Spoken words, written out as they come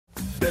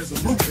Hi,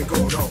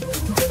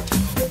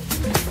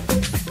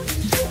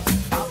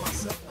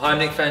 I'm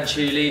Nick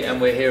Fanciulli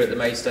and we're here at the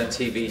Maidstone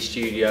TV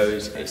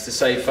studios. It's the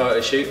Save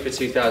Photoshoot for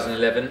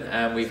 2011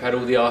 and we've had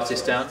all the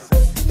artists down.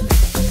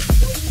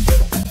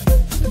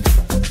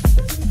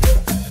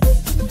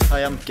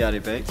 Hi, I'm Gary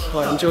Beck.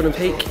 Hi, I'm Jordan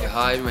Peake.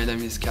 Hi, my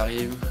name is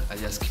Karim,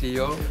 alias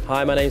Clio.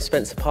 Hi, my name's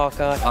Spencer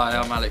Parker. Hi,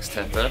 I'm Alex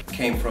Tepper.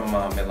 Came from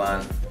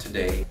Milan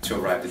today to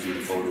arrive to do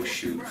the photo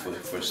shoot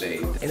for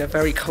Save. In a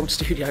very cold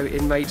studio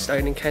in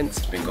Maidstone in Kent.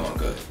 It's been going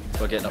good.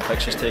 We're getting our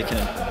pictures taken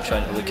and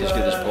trying to look as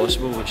good as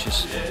possible, which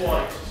is it's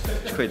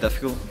quite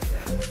difficult.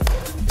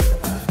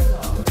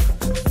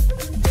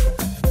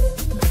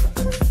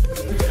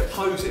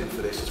 Posing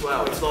for this as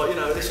well. It's like, you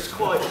know, this is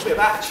quite a bit of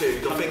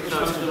attitude. I think, you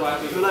know,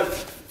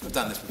 I've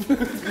done this before.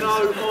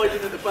 no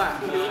hiding at the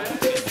back.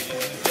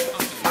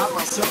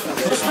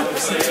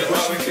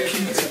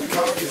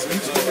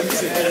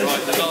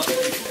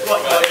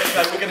 Right guys,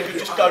 okay, we're going to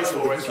just go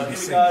for it. So here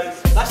we go.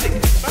 That's it.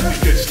 Very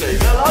good,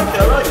 Steve. I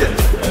like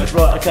it.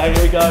 Right, okay,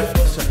 here we go.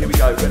 So here we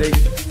go. Ready?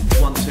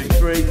 1, 2,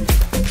 3.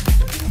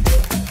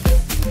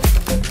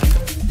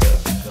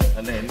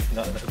 And then,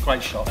 a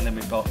great shot, and then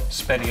we've got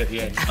spinning at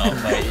the end.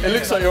 It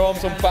looks like your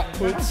arms on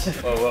backwards.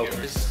 Oh, well.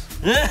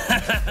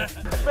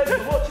 Spencer,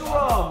 watch your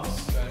arms.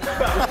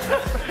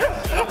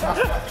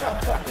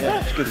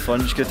 Yeah, it's good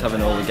fun, it's good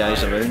having all the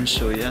guys around,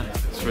 so yeah.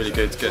 It's really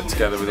good to get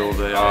together with all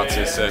the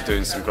artists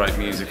doing some great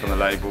music on the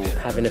label.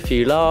 Having a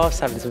few laughs,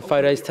 having some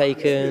photos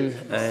taken,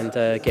 and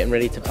getting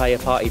ready to play a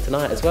party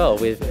tonight as well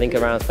with, I think,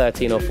 around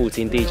 13 or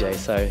 14 DJs,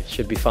 so it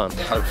should be fun.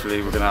 Hopefully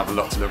we're going to have a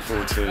lot to look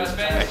forward to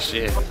next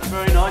year.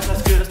 Very nice,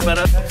 that's good, that's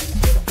better.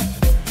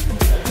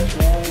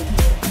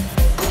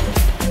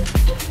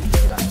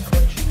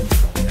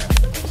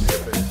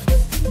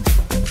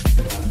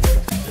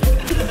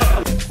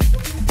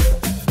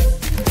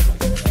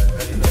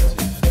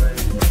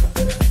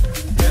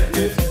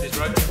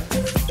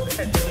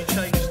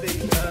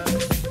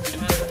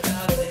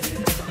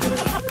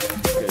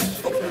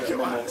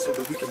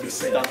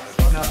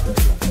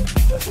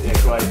 Yeah,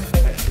 great.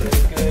 Excellent.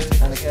 Good.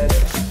 And again.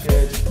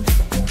 Good.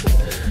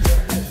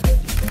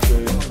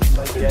 Good.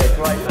 Yeah,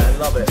 great, man.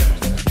 Love it.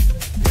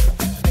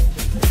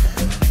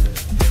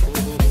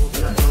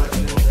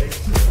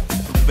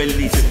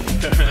 Bellissimo.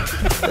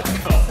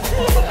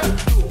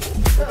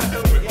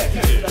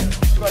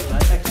 Great,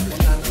 man.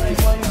 Excellent. And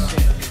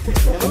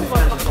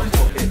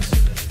pockets.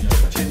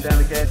 Chin down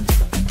again.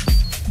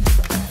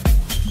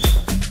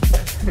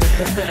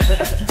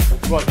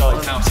 Right,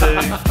 guys. 1, 2,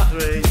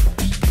 3.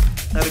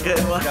 And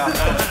again, one.